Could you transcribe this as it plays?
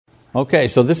Okay,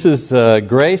 so this is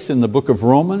Grace in the book of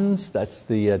Romans. That's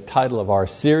the title of our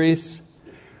series.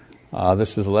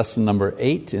 This is lesson number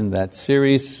 8 in that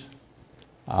series.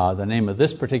 The name of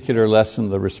this particular lesson,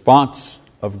 The Response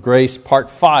of Grace, Part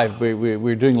 5.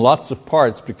 We're doing lots of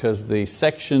parts because the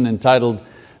section entitled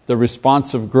The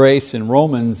Response of Grace in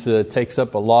Romans takes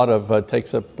up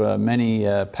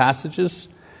many passages.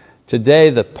 Today,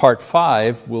 the Part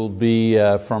 5 will be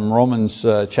from Romans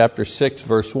chapter 6,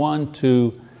 verse 1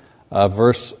 to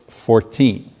verse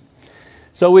 14.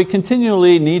 So we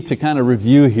continually need to kind of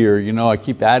review here. You know, I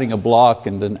keep adding a block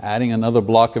and then adding another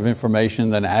block of information,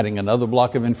 then adding another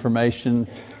block of information.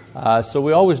 So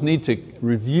we always need to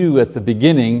review at the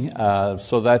beginning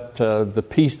so that the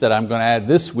piece that I'm going to add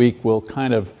this week will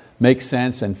kind of make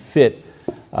sense and fit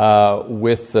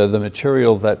with the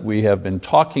material that we have been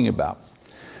talking about.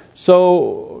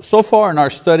 So far in our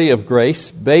study of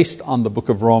grace, based on the book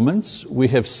of Romans, we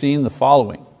have seen the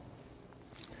following.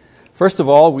 First of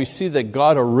all, we see that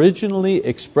God originally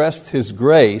expressed His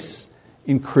grace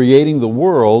in creating the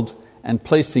world and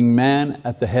placing man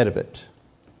at the head of it.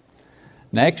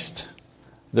 Next,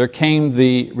 there came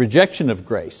the rejection of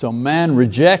grace. So man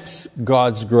rejects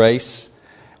God's grace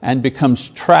and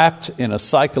becomes trapped in a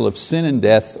cycle of sin and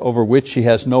death over which he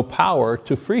has no power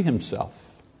to free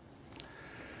himself.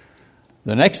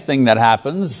 The next thing that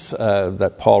happens,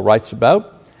 that Paul writes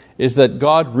about, is that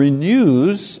God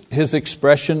renews His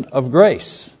expression of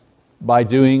grace by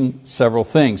doing several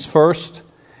things. First,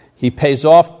 He pays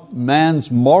off man's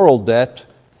moral debt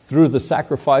through the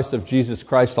sacrifice of Jesus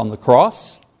Christ on the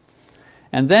cross.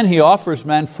 And then He offers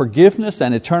man forgiveness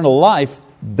and eternal life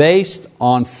based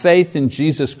on faith in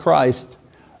Jesus Christ,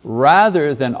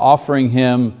 rather than offering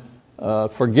him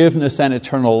forgiveness and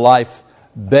eternal life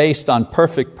based on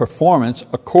perfect performance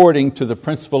according to the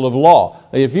principle of law.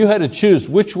 If you had to choose,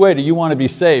 which way do you want to be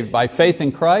saved? By faith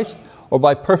in Christ or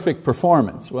by perfect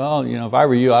performance? Well, if I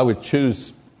were you, I would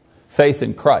choose faith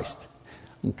in Christ.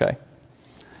 Okay.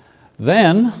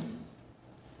 Then,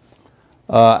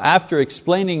 after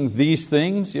explaining these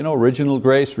things, original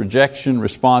grace, rejection,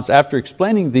 response, after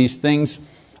explaining these things,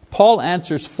 Paul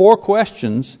answers 4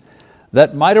 questions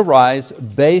that might arise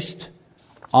based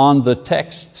on the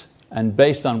text and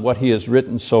based on what he has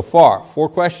written so far. 4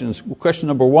 questions. Question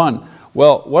number 1,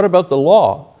 well, what about the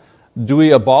law? Do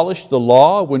we abolish the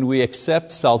law when we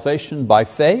accept salvation by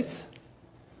faith?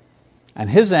 And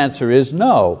his answer is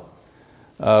no.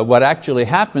 What actually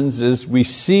happens is we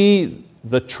see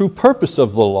the true purpose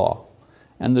of the law.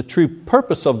 And the true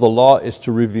purpose of the law is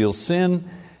to reveal sin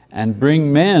and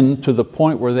bring men to the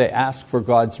point where they ask for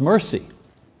God's mercy.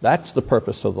 That's the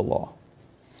purpose of the law.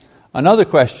 Another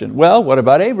question, well, what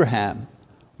about Abraham?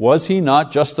 Was he not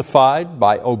justified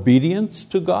by obedience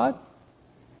to God?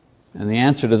 And the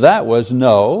answer to that was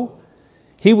no.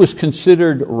 He was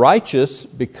considered righteous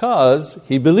because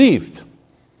he believed.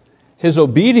 His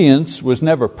obedience was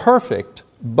never perfect,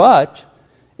 but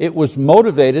it was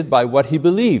motivated by what he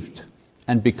believed.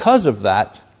 And because of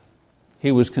that,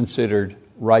 he was considered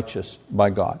righteous by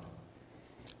God.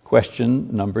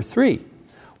 Question number 3.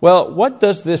 Well, what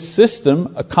does this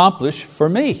system accomplish for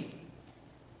me?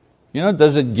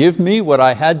 Does it give me what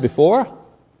I had before?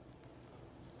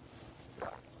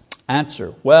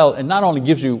 Answer, well, it not only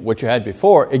gives you what you had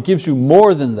before, it gives you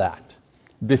more than that.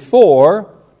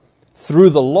 Before, through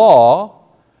the law,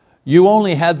 you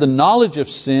only had the knowledge of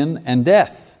sin and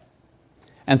death.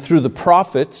 And through the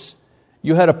prophets,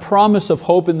 you had a promise of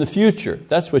hope in the future.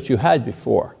 That's what you had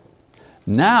before.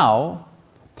 Now,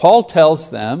 Paul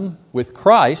tells them, with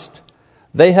Christ,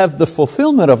 they have the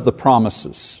fulfillment of the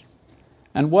promises.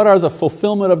 And what are the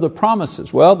fulfillment of the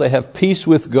promises? Well, they have peace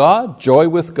with God, joy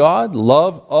with God,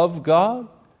 love of God,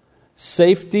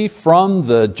 safety from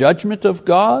the judgment of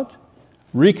God,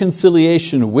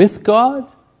 reconciliation with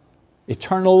God,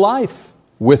 eternal life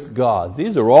with God.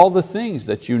 These are all the things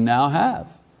that you now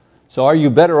have. So are you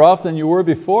better off than you were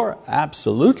before?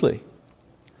 Absolutely.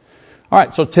 All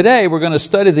right, so today we're going to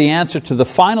study the answer to the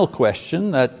final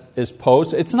question that is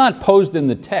posed. It's not posed in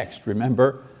the text,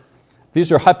 remember.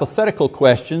 These are hypothetical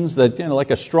questions that,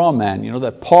 like a straw man,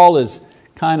 that Paul is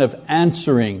kind of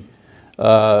answering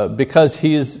because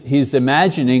he's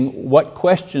imagining what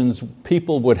questions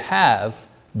people would have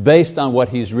based on what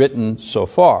he's written so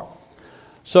far.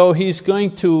 So he's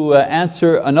going to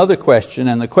answer another question,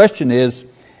 and the question is,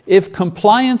 if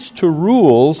compliance to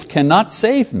rules cannot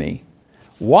save me,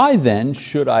 why then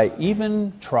should I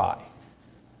even try?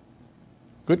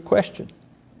 Good question.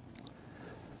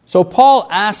 So Paul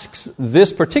asks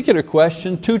this particular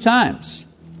question 2 times.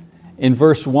 In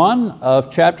verse 1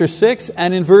 of chapter 6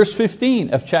 and in verse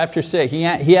 15 of chapter 6.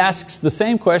 He asks the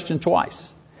same question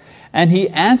twice. And he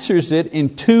answers it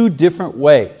in two different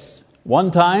ways.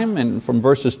 One time and from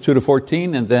verses 2 to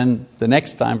 14, and then the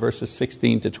next time verses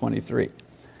 16 to 23.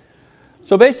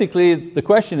 So basically the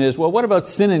question is, well, what about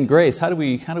sin and grace? How do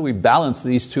we balance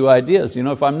these two ideas?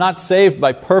 If I'm not saved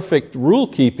by perfect rule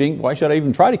keeping, why should I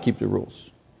even try to keep the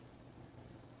rules?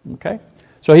 Okay?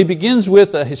 So he begins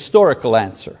with a historical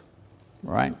answer,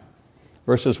 right?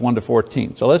 Verses 1 to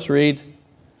 14. So let's read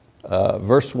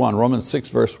verse 1, Romans 6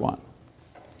 verse 1.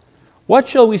 What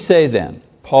shall we say then?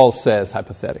 Paul says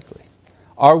hypothetically.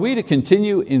 Are we to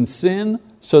continue in sin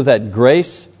so that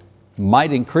grace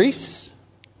might increase?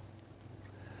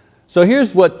 So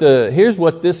here's what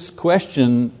this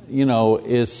question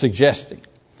is suggesting.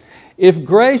 If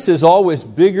grace is always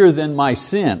bigger than my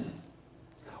sin,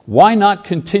 why not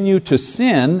continue to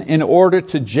sin in order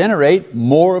to generate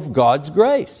more of God's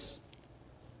grace?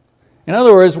 In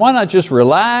other words, why not just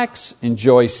relax,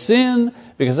 enjoy sin?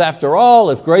 Because after all,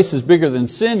 if grace is bigger than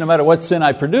sin, no matter what sin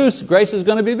I produce, grace is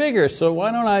going to be bigger. So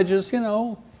why don't I just,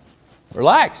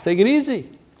 relax, take it easy?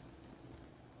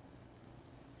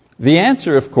 The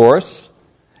answer, of course,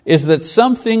 is that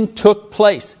something took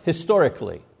place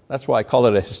historically. That's why I call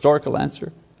it a historical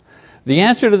answer. The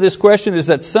answer to this question is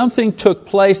that something took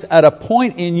place at a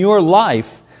point in your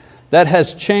life that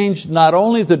has changed not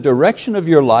only the direction of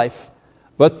your life,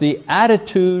 but the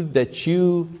attitude that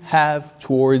you have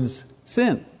towards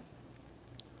sin.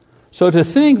 So to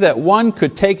think that one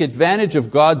could take advantage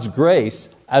of God's grace,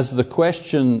 as the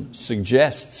question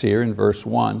suggests here in verse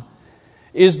 1,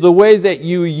 is the way that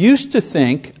you used to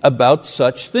think about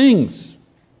such things.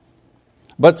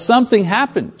 But something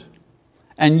happened,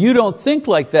 and you don't think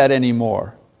like that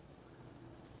anymore.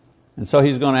 And so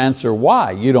he's going to answer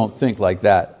why you don't think like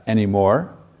that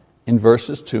anymore in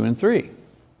verses 2 and 3.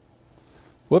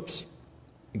 Whoops.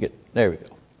 There we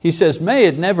go. He says, may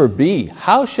it never be.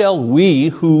 How shall we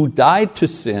who died to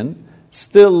sin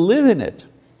still live in it?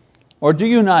 Or do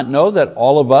you not know that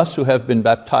all of us who have been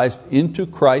baptized into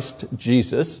Christ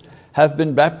Jesus have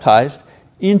been baptized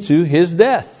into His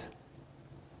death?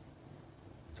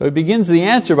 So he begins the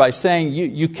answer by saying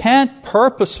you can't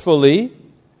purposefully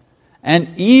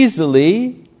and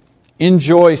easily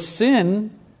enjoy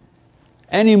sin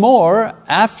anymore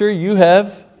after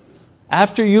you've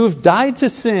died to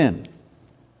sin.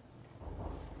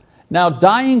 Now,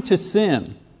 dying to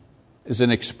sin is an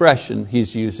expression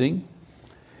he's using.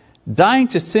 Dying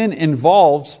to sin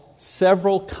involves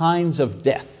several kinds of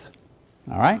death.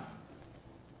 All right?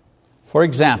 For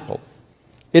example,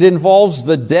 it involves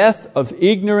the death of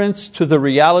ignorance to the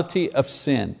reality of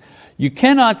sin. You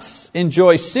cannot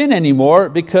enjoy sin anymore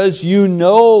because you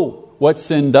know what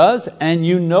sin does and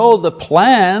you know the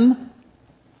plan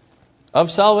of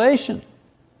salvation.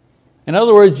 In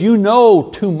other words, you know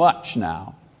too much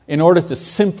now in order to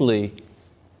simply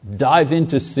dive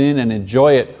into sin and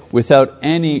enjoy it without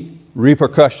any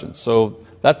repercussions. So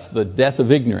that's the death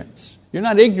of ignorance. You're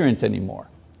not ignorant anymore.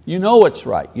 You know what's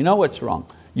right. You know what's wrong.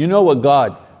 You know what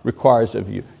God requires of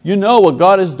you. You know what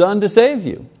God has done to save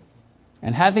you.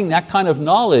 And having that kind of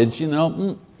knowledge,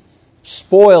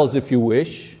 spoils, if you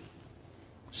wish,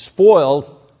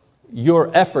 spoils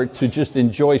your effort to just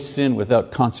enjoy sin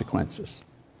without consequences.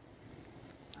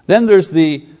 Then there's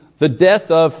the death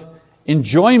of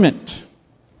enjoyment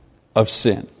of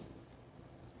sin.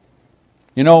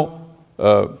 You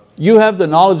have the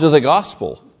knowledge of the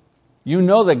gospel. You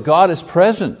know that God is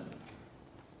present.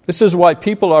 This is why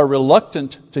people are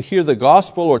reluctant to hear the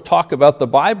gospel or talk about the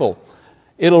Bible.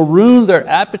 It'll ruin their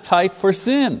appetite for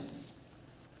sin.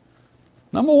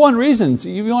 Number one reason,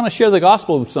 you want to share the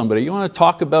gospel with somebody, you want to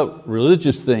talk about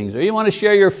religious things, or you want to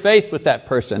share your faith with that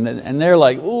person, and they're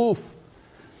like, oof.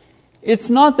 It's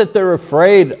not that they're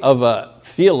afraid of a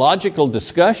theological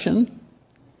discussion.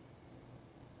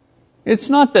 It's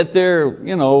not that they're,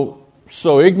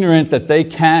 so ignorant that they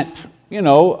can't,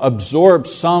 absorb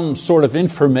some sort of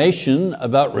information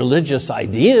about religious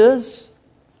ideas.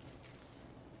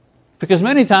 Because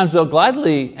many times they'll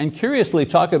gladly and curiously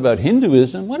talk about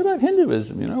Hinduism. What about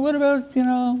Hinduism? What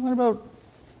about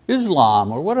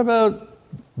Islam? Or what about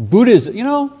Buddhism?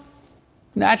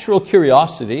 Natural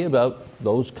curiosity about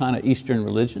those kind of Eastern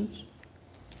religions.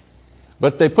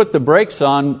 But they put the brakes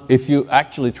on if you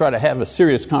actually try to have a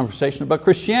serious conversation about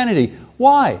Christianity.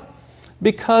 Why?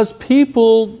 Because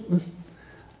people,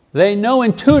 they know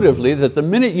intuitively that the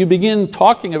minute you begin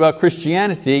talking about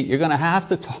Christianity, you're going to have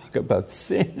to talk about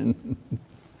sin,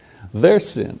 their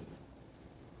sin.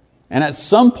 And at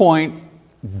some point,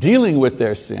 dealing with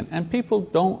their sin. And people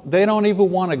don't even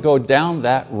want to go down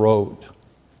that road.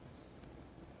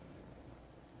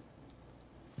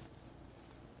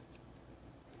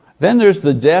 Then there's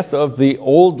the death of the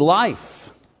old life.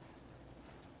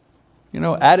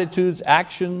 Attitudes,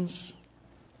 actions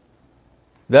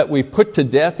that we put to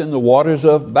death in the waters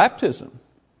of baptism.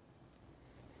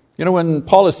 When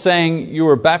Paul is saying you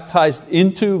were baptized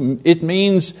into, it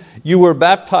means you were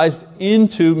baptized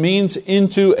into, means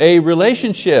into a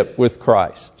relationship with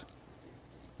Christ.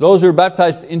 Those who are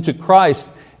baptized into Christ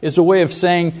is a way of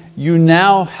saying you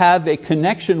now have a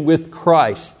connection with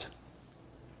Christ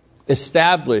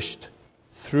established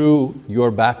through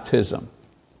your baptism.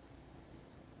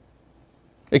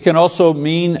 It can also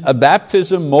mean a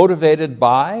baptism motivated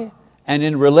by and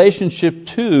in relationship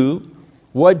to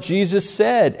what Jesus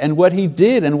said and what He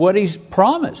did and what He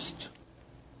promised.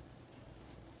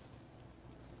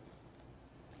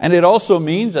 And it also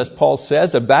means, as Paul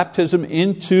says, a baptism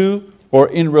into or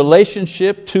in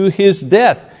relationship to His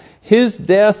death. His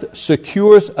death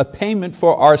secures a payment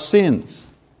for our sins.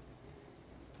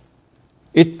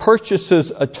 It purchases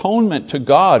atonement to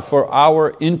God for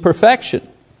our imperfection.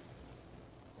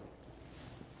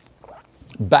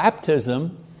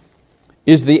 Baptism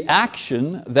is the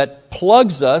action that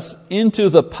plugs us into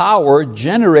the power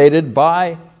generated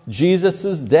by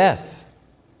Jesus' death.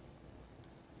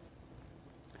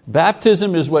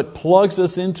 Baptism is what plugs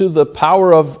us into the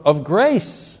power of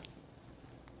grace.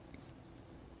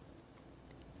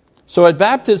 So at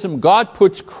baptism, God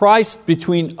puts Christ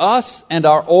between us and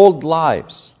our old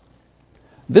lives.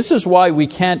 This is why we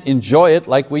can't enjoy it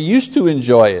like we used to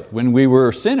enjoy it when we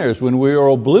were sinners, when we were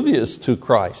oblivious to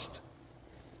Christ.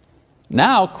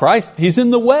 Now Christ, He's in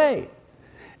the way.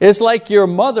 It's like your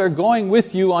mother going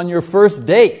with you on your first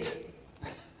date.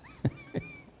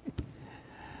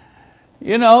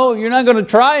 You're not going to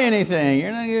try anything.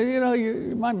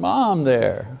 You're my mom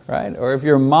there, right? Or if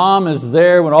your mom is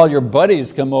there when all your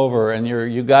buddies come over and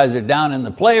you guys are down in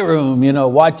the playroom,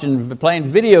 playing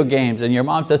video games, and your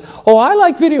mom says, "Oh, I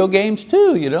like video games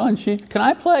too," and "Can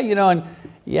I play?" And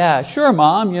 "Yeah, sure,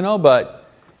 Mom," but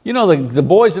the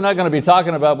boys are not going to be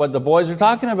talking about what the boys are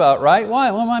talking about, right? Why?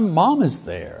 Well, my mom is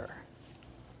there.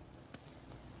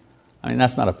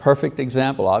 That's not a perfect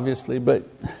example, obviously, but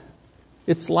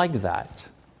it's like that.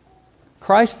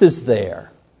 Christ is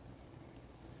there.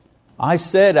 I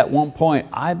said at one point,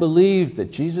 I believe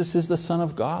that Jesus is the Son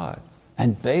of God.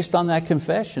 And based on that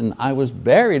confession, I was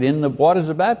buried in the waters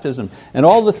of baptism. And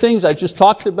all the things I just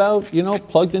talked about,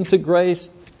 plugged into grace,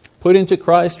 put into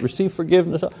Christ, receive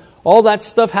forgiveness, all that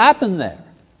stuff happened there.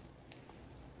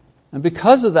 And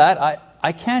because of that,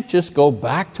 I can't just go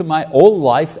back to my old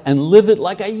life and live it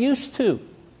like I used to.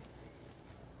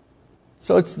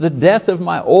 So it's the death of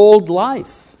my old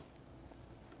life.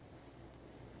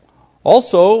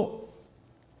 Also,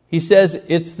 he says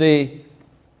it's the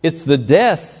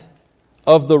death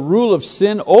of the rule of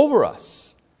sin over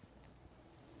us.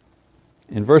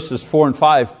 In verses 4 and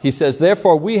 5, he says,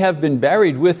 "Therefore we have been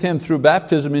buried with Him through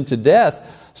baptism into death,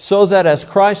 so that as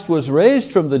Christ was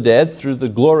raised from the dead through the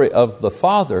glory of the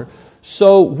Father,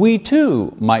 so we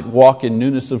too might walk in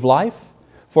newness of life.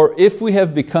 For if we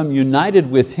have become united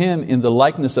with Him in the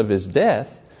likeness of His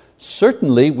death,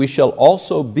 certainly we shall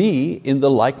also be in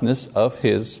the likeness of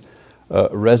His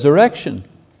resurrection.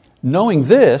 Knowing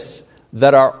this,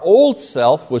 that our old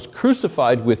self was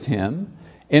crucified with Him,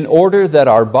 in order that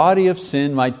our body of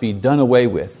sin might be done away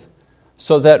with,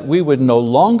 so that we would no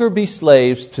longer be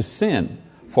slaves to sin.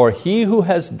 For he who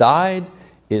has died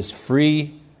is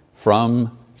free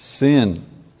from sin."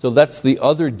 So that's the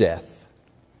other death.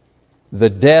 The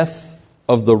death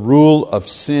of the rule of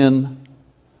sin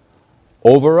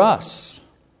over us.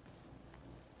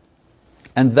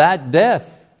 And that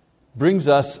death brings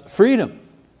us freedom.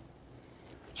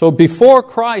 So before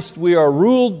Christ, we are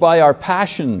ruled by our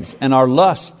passions and our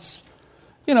lusts.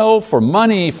 For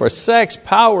money, for sex,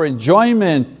 power,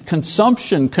 enjoyment,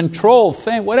 consumption, control,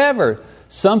 fame, whatever.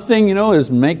 Something,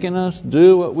 is making us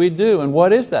do what we do. And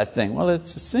what is that thing? Well,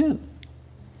 it's a sin.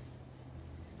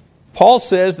 Paul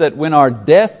says that when our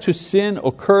death to sin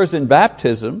occurs in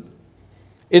baptism,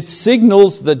 it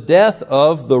signals the death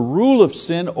of the rule of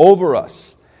sin over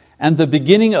us and the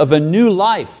beginning of a new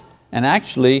life, and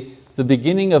actually the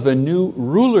beginning of a new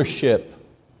rulership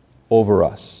over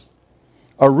us.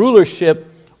 A rulership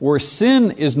where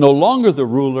sin is no longer the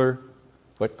ruler,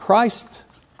 but Christ,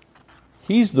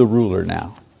 He's the ruler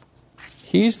now.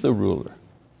 He's the ruler.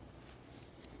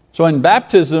 So in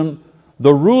baptism,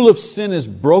 the rule of sin is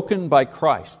broken by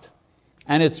Christ,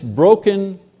 and it's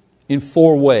broken in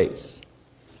 4 ways.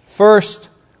 First,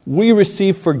 we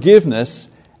receive forgiveness,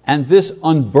 and this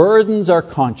unburdens our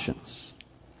conscience.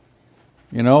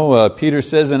 Peter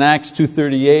says in Acts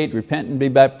 2:38, "Repent and be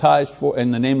baptized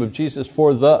in the name of Jesus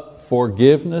for the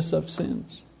forgiveness of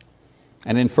sins."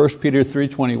 And in 1 Peter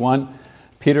 3:21,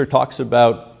 Peter talks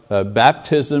about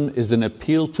baptism is an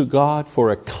appeal to God for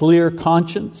a clear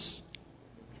conscience.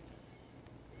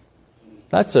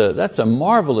 That's a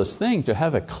marvelous thing, to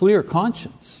have a clear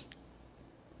conscience,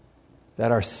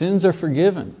 that our sins are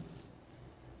forgiven.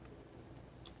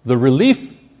 The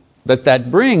relief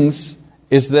that brings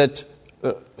is that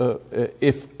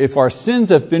if our sins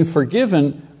have been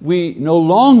forgiven, we no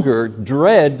longer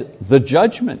dread the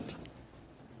judgment.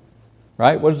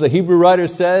 Right? What does the Hebrew writer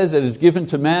says? It is given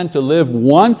to man to live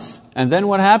once, and then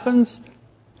what happens?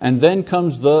 And then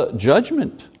comes the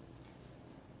judgment.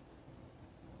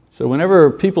 So whenever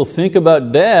people think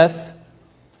about death,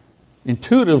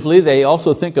 intuitively they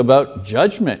also think about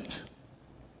judgment.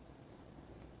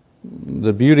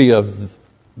 The beauty of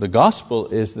the gospel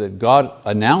is that God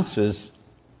announces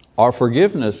our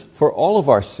forgiveness for all of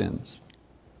our sins.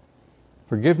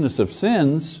 Forgiveness of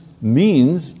sins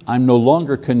means I'm no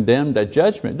longer condemned at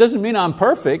judgment. It doesn't mean I'm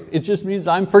perfect, it just means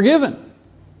I'm forgiven.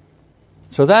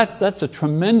 So that's a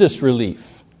tremendous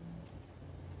relief.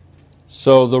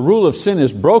 So the rule of sin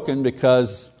is broken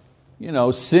because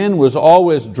sin was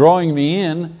always drawing me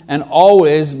in and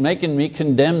always making me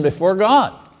condemned before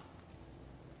God.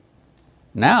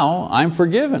 Now I'm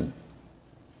forgiven.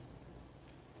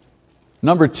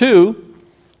 Number 2,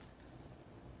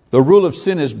 the rule of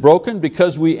sin is broken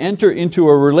because we enter into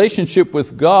a relationship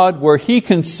with God where He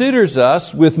considers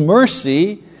us with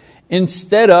mercy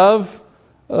instead of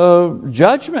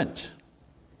judgment.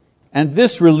 And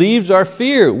this relieves our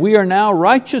fear. We are now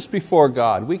righteous before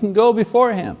God. We can go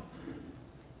before Him.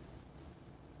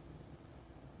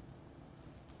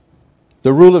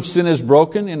 The rule of sin is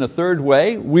broken in a third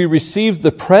way. We receive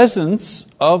the presence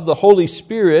of the Holy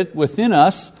Spirit within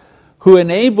us, who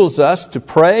enables us to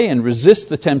pray and resist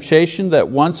the temptation that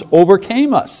once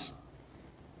overcame us.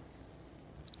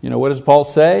 What does Paul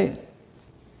say?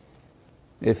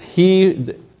 If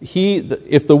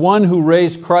the one who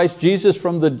raised Christ Jesus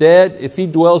from the dead, if He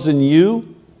dwells in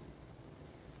you,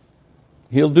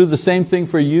 He'll do the same thing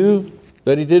for you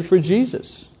that He did for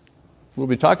Jesus. We'll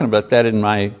be talking about that in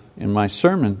my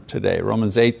sermon today,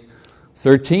 Romans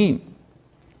 8:13.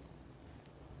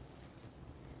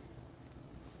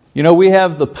 We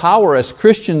have the power as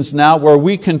Christians now where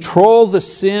we control the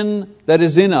sin that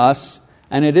is in us,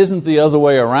 and it isn't the other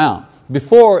way around.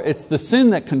 Before, it's the sin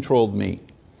that controlled me.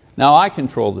 Now I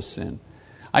control the sin.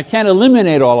 I can't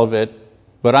eliminate all of it,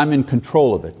 but I'm in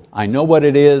control of it. I know what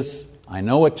it is. I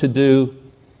know what to do.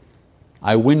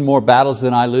 I win more battles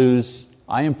than I lose.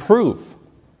 I improve.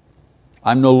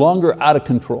 I'm no longer out of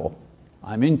control.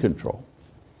 I'm in control.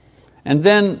 And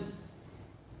then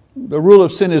the rule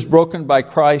of sin is broken by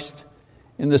Christ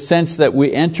in the sense that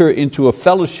we enter into a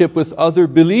fellowship with other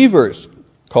believers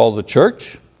called the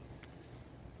church.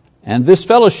 And this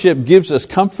fellowship gives us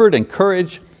comfort and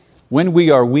courage when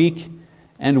we are weak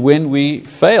and when we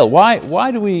fail.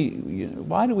 Why do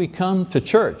we come to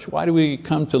church? Why do we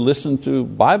come to listen to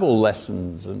Bible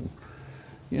lessons and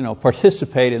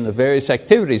participate in the various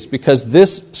activities? Because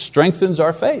this strengthens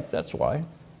our faith. That's why.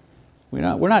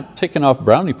 We're not ticking off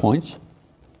brownie points.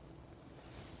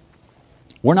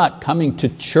 We're not coming to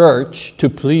church to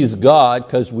please God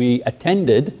because we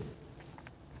attended.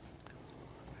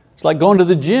 It's like going to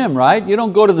the gym, right? You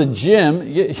don't go to the gym.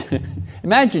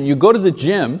 Imagine you go to the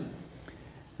gym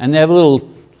and they have a little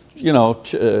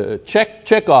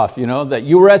check off that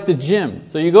you were at the gym.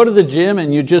 So you go to the gym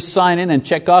and you just sign in and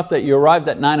check off that you arrived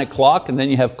at 9 o'clock, and then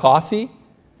you have coffee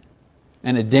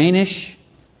and a Danish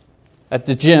at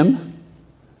the gym,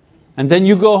 and then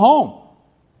you go home.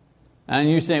 And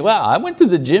you say, well, I went to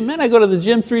the gym, man. I go to the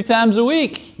gym 3 times a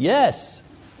week. Yes.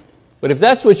 But if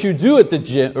that's what you do at the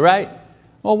gym, right?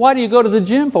 Well, why do you go to the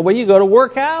gym for? Well, you go to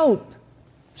work out.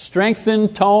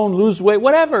 Strengthen, tone, lose weight,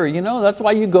 whatever. That's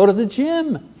why you go to the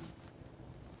gym.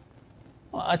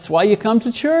 Well, that's why you come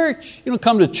to church. You don't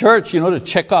come to church, to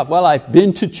check off, well, I've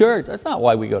been to church. That's not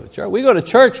why we go to church. We go to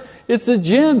church, it's a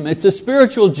gym. It's a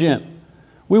spiritual gym.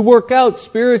 We work out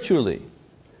spiritually.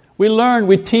 We learn,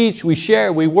 we teach, we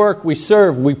share, we work, we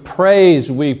serve, we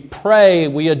praise, we pray,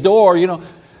 we adore.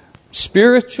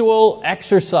 Spiritual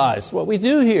exercise, what we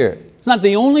do here. It's not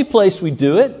the only place we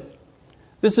do it.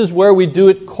 This is where we do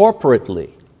it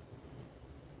corporately.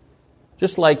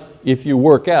 Just like if you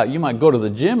work out, you might go to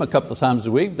the gym a couple of times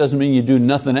a week. Doesn't mean you do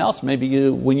nothing else. Maybe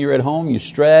when you're at home, you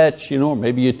stretch, or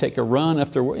maybe you take a run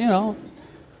after work.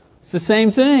 It's the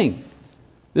same thing.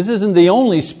 This isn't the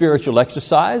only spiritual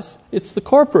exercise, it's the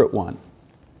corporate one.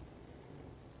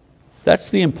 That's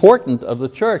the importance of the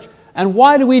church. And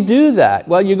why do we do that?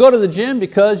 Well, you go to the gym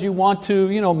because you want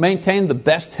to maintain the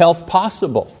best health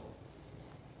possible.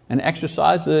 And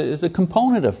exercise is a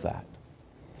component of that.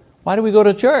 Why do we go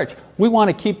to church? We want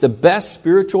to keep the best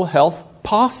spiritual health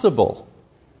possible.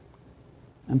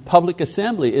 And public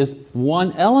assembly is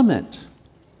one element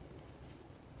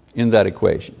in that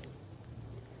equation.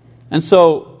 And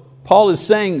so Paul is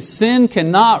saying sin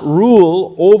cannot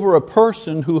rule over a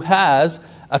person who has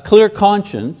a clear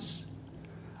conscience,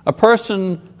 a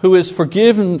person who is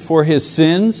forgiven for his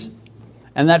sins,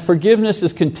 and that forgiveness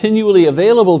is continually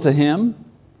available to him,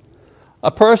 a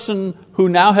person who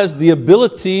now has the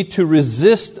ability to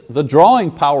resist the drawing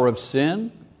power of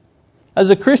sin. As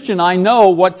a Christian, I know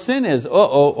what sin is.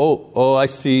 I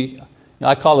see.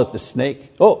 I call it the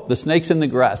snake. Oh, the snake's in the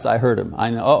grass. I heard him.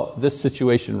 I know, this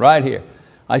situation right here.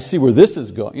 I see where this is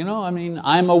going.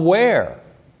 I'm aware.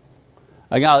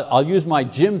 I'll use my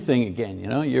gym thing again.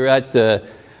 You're at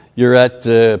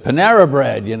Panera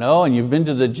Bread, and you've been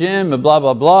to the gym and blah,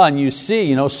 blah, blah, and you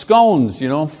see, scones,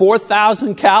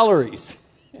 4,000 calories.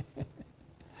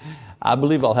 I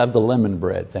believe I'll have the lemon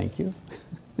bread, thank you.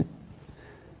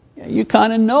 You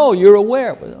kind of know, you're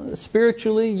aware.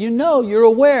 Spiritually, you're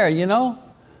aware,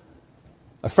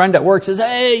 A friend at work says,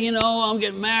 hey, I'm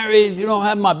getting married,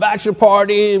 having my bachelor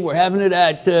party, we're having it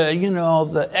at,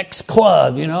 the X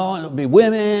club, and it'll be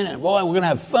women, and boy, we're going to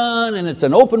have fun, and it's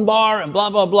an open bar, and blah,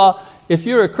 blah, blah. If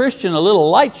you're a Christian, a little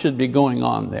light should be going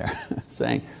on there,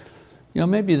 saying,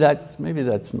 maybe that's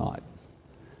not.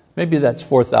 Maybe that's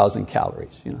 4,000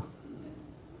 calories,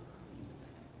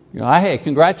 Hey,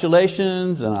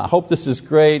 congratulations, and I hope this is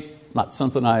great. Not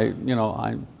something I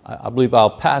believe I'll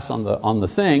pass on the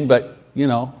thing, but be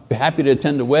happy to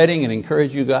attend a wedding and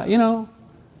encourage you guys.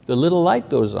 The little light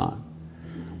goes on.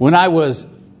 When I was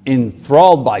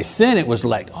enthralled by sin, it was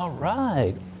like, all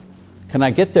right, can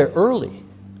I get there early?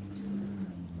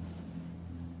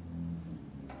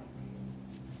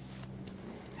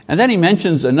 And then he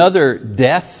mentions another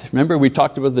death. Remember we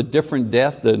talked about the different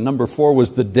death. The number 4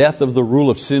 was the death of the rule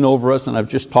of sin over us, and I've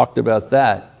just talked about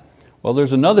that. Well,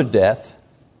 there's another death,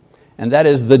 and that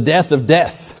is the death of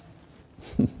death.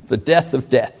 The death of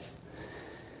death.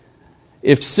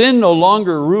 If sin no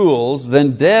longer rules,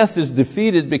 then death is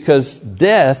defeated because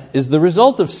death is the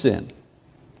result of sin.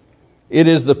 It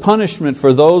is the punishment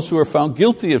for those who are found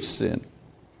guilty of sin.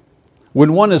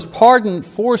 When one is pardoned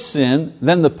for sin,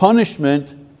 then the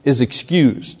punishment is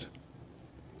excused.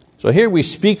 So here we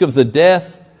speak of the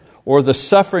death or the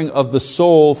suffering of the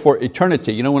soul for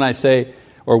eternity. When I say,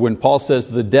 or when Paul says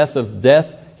the death of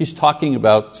death, he's talking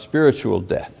about spiritual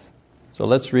death. So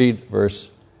let's read verse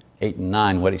 8 and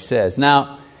 9, what he says.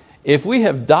 Now, if we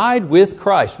have died with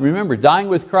Christ, remember, dying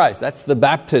with Christ, that's the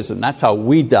baptism. That's how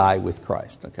we die with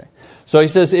Christ. Okay. So he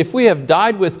says, if we have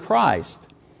died with Christ,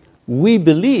 we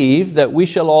believe that we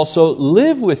shall also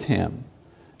live with Him,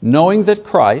 knowing that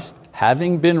Christ,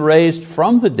 having been raised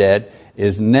from the dead,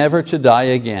 is never to die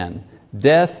again.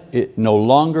 Death it no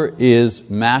longer is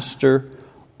master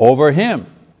over him.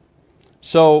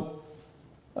 So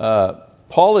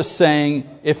Paul is saying,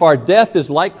 if our death is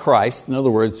like Christ, in other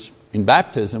words, in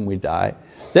baptism we die,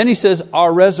 then he says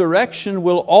our resurrection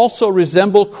will also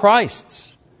resemble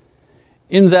Christ's,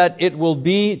 in that it will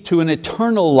be to an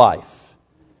eternal life,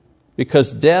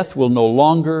 because death will no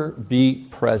longer be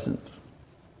present.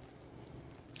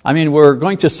 I mean, we're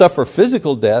going to suffer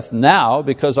physical death now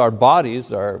because our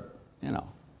bodies are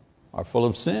full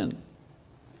of sin.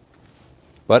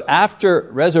 But after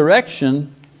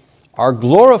resurrection, our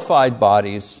glorified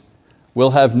bodies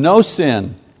will have no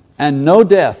sin, and no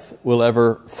death will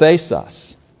ever face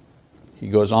us. He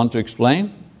goes on to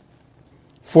explain,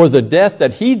 for the death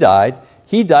that He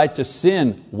died to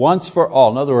sin once for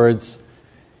all. In other words,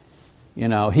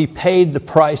 He paid the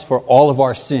price for all of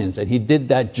our sins, and He did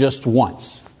that just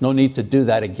once. No need to do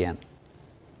that again.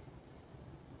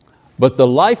 But the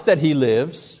life that He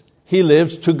lives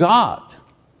to God.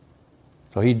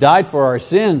 So He died for our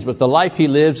sins, but the life He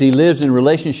lives in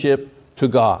relationship to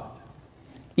God.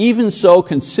 Even so,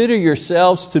 consider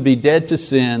yourselves to be dead to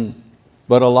sin,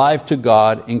 but alive to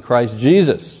God in Christ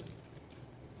Jesus.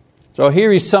 So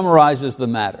here he summarizes the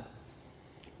matter.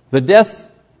 The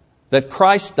death that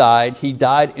Christ died, He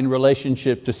died in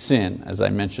relationship to sin, as I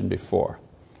mentioned before.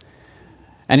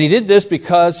 And He did this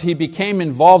because He became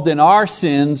involved in our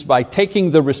sins by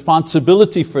taking the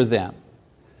responsibility for them.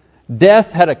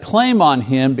 Death had a claim on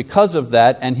Him because of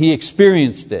that, and He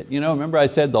experienced it. Remember I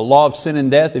said the law of sin and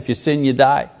death, if you sin, you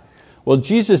die. Well,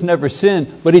 Jesus never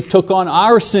sinned, but He took on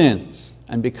our sins.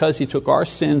 And because He took our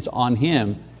sins on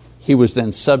Him, He was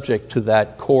then subject to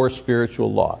that core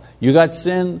spiritual law. You got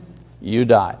sin, you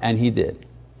die. And He did.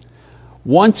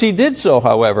 Once He did so,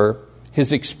 however,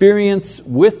 His experience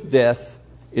with death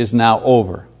is now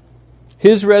over.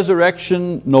 His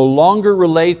resurrection no longer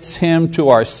relates Him to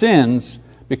our sins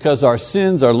because our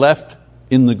sins are left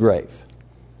in the grave.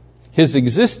 His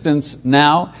existence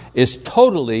now is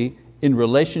totally in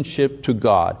relationship to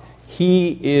God.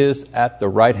 He is at the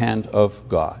right hand of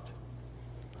God.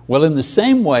 Well, in the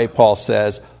same way, Paul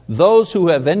says, those who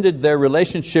have ended their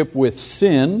relationship with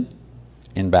sin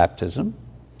in baptism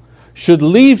should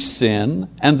leave sin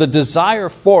and the desire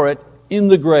for it in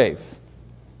the grave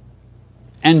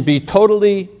and be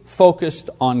totally focused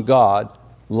on God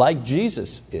like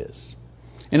Jesus is.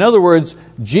 In other words,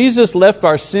 Jesus left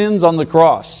our sins on the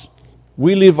cross.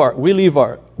 We leave our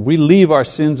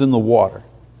sins in the water.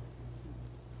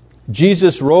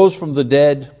 Jesus rose from the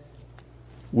dead.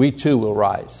 We too will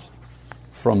rise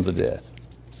from the dead.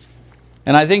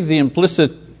 And I think the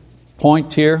implicit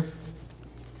point here,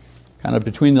 kind of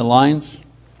between the lines,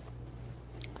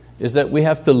 is that we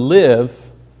have to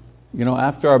live,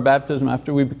 after our baptism,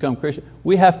 after we become Christian,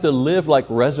 we have to live like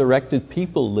resurrected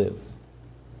people live.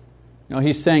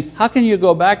 He's saying, how can you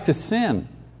go back to sin?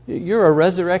 You're a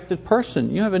resurrected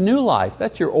person. You have a new life.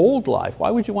 That's your old life.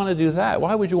 Why would you want to do that?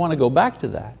 Why would you want to go back to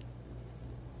that?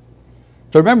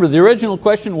 So remember, the original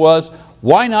question was,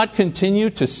 why not continue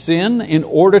to sin in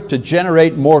order to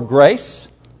generate more grace?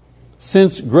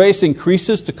 Since grace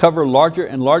increases to cover larger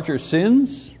and larger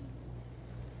sins?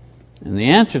 And the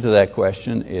answer to that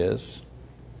question is,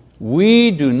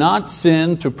 we do not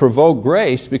sin to provoke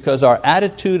grace because our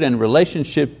attitude and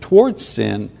relationship towards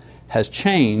sin has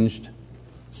changed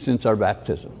since our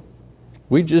baptism.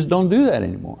 We just don't do that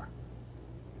anymore.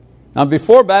 Now,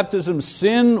 before baptism,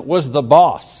 sin was the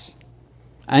boss,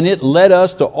 and it led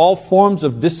us to all forms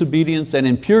of disobedience and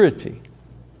impurity.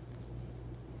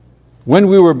 When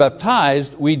we were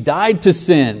baptized, we died to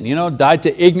sin, died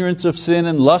to ignorance of sin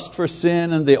and lust for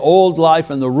sin and the old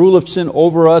life and the rule of sin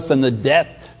over us and the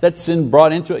death that sin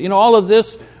brought into it. All of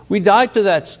this, we died to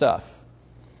that stuff.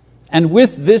 And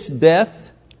with this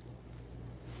death,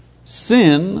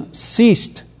 sin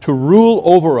ceased to rule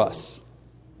over us.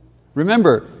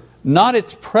 Remember, not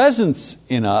its presence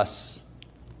in us,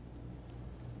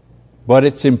 but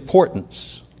its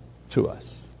importance to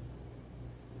us.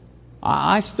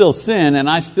 I still sin and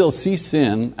I still see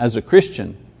sin as a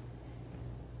Christian,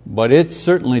 but it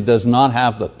certainly does not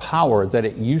have the power that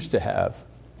it used to have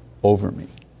over me.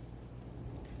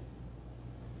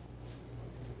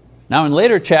 Now in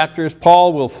later chapters,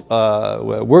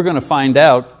 we're going to find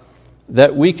out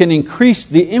that we can increase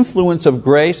the influence of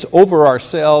grace over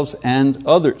ourselves and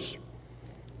others.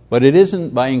 But it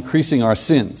isn't by increasing our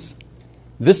sins.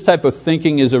 This type of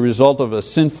thinking is a result of a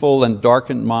sinful and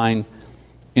darkened mind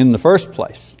in the first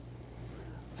place.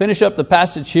 Finish up the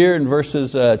passage here in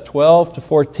verses 12 to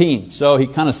 14. So he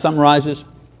kind of summarizes.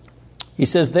 He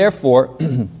says, therefore,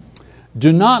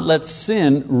 do not let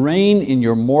sin reign in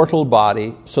your mortal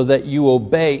body so that you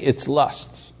obey its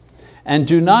lusts. And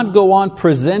do not go on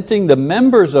presenting the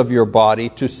members of your body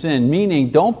to sin,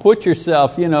 meaning don't put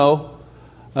yourself,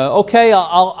 okay,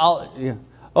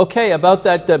 okay, about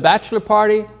that bachelor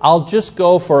party, I'll just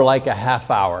go for like a half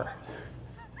hour.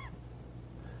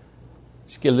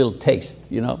 Just get a little taste,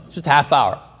 just half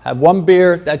hour. Have one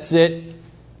beer, that's it.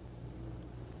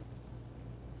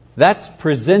 That's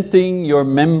presenting your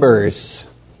members.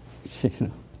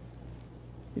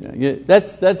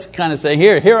 That's kind of saying,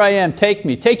 here I am, take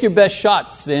me. Take your best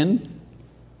shot, sin.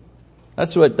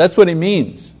 That's what he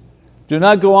means. Do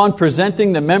not go on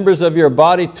presenting the members of your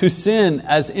body to sin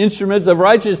as instruments of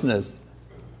righteousness.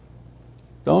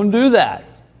 Don't do that.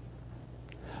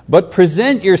 But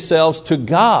present yourselves to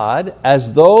God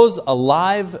as those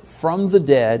alive from the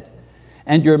dead,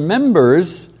 and your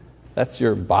members, that's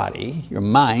your body, your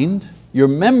mind, your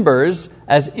members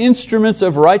as instruments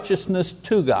of righteousness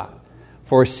to God.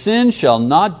 For sin shall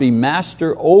not be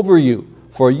master over you,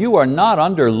 for you are not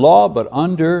under law but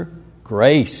under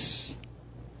grace.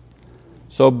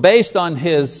 So based on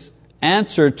his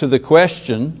answer to the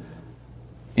question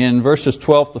in verses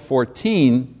 12 to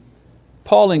 14,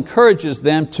 Paul encourages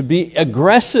them to be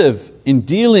aggressive in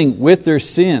dealing with their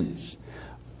sins.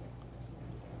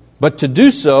 But to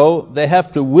do so, they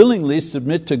have to willingly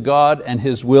submit to God and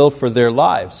His will for their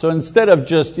lives. So instead of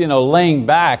just laying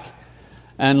back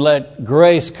and let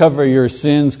grace cover your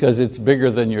sins because it's bigger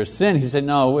than your sin, he said,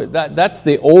 no, that's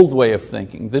the old way of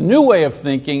thinking. The new way of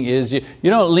thinking is you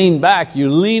don't lean back, you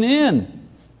lean in.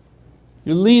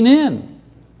 You lean in.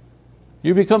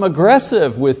 You become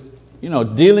aggressive with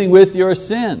dealing with your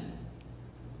sin.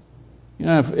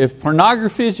 If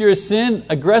pornography is your sin,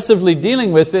 aggressively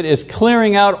dealing with it is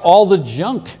clearing out all the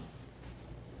junk,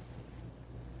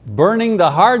 burning the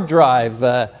hard drive,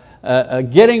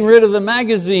 getting rid of the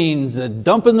magazines,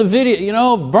 dumping the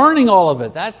video, burning all of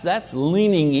it. That's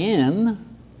leaning in.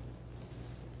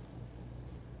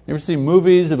 You ever see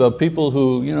movies about people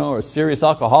who are serious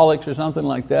alcoholics or something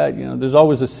like that? There's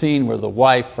always a scene where the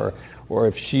wife, or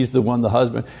if she's the one, the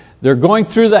husband, they're going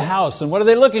through the house, and what are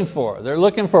they looking for? They're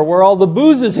looking for where all the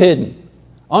booze is hidden.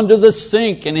 Under the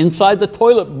sink and inside the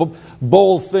toilet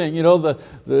bowl thing,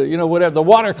 the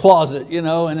water closet,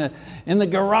 and in the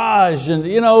garage, and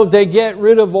they get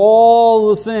rid of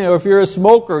all the things. Or if you're a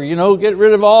smoker, get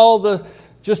rid of all the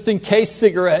just in case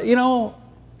cigarette.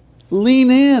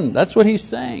 Lean in. That's what he's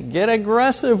saying. Get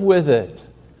aggressive with it.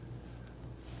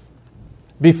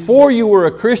 Before you were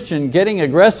a Christian, getting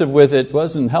aggressive with it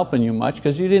wasn't helping you much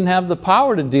because you didn't have the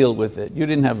power to deal with it. You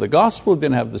didn't have the gospel,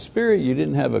 didn't have the Spirit, you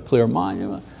didn't have a clear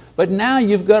mind. But now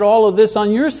you've got all of this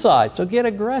on your side, so get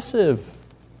aggressive.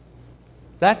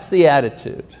 That's the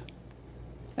attitude.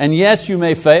 And yes, you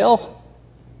may fail.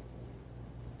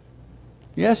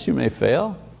 Yes, you may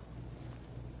fail.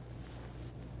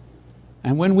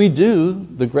 And when we do,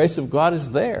 the grace of God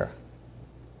is there.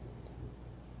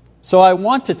 So I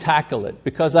want to tackle it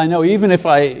because I know even if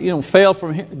I fail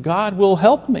from here, God will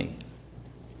help me.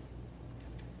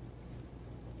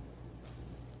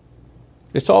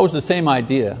 It's always the same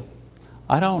idea.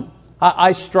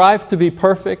 I strive to be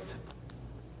perfect.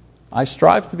 I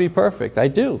strive to be perfect. I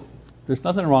do. There's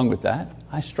nothing wrong with that.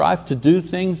 I strive to do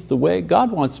things the way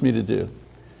God wants me to do.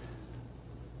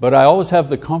 But I always have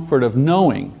the comfort of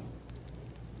knowing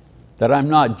that I'm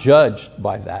not judged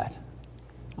by that.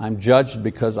 I'm judged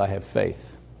because I have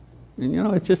faith. And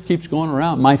it just keeps going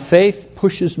around. My faith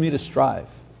pushes me to strive.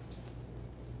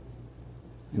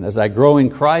 And as I grow in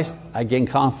Christ, I gain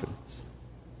confidence.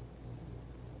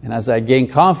 And as I gain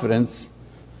confidence,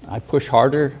 I push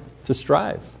harder to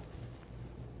strive.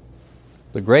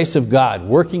 The grace of God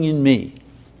working in me.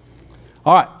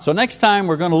 All right, so next time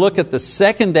we're going to look at the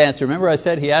second answer. Remember I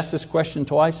said he asked this question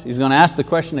twice? He's going to ask the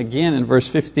question again in verse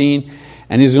 15,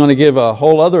 and he's going to give a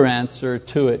whole other answer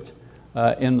to it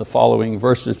in the following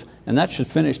verses. And that should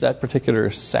finish that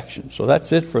particular section. So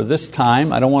that's it for this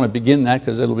time. I don't want to begin that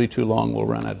because it'll be too long. We'll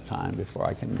run out of time before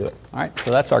I can do it. All right,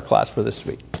 so that's our class for this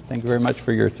week. Thank you very much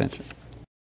for your attention.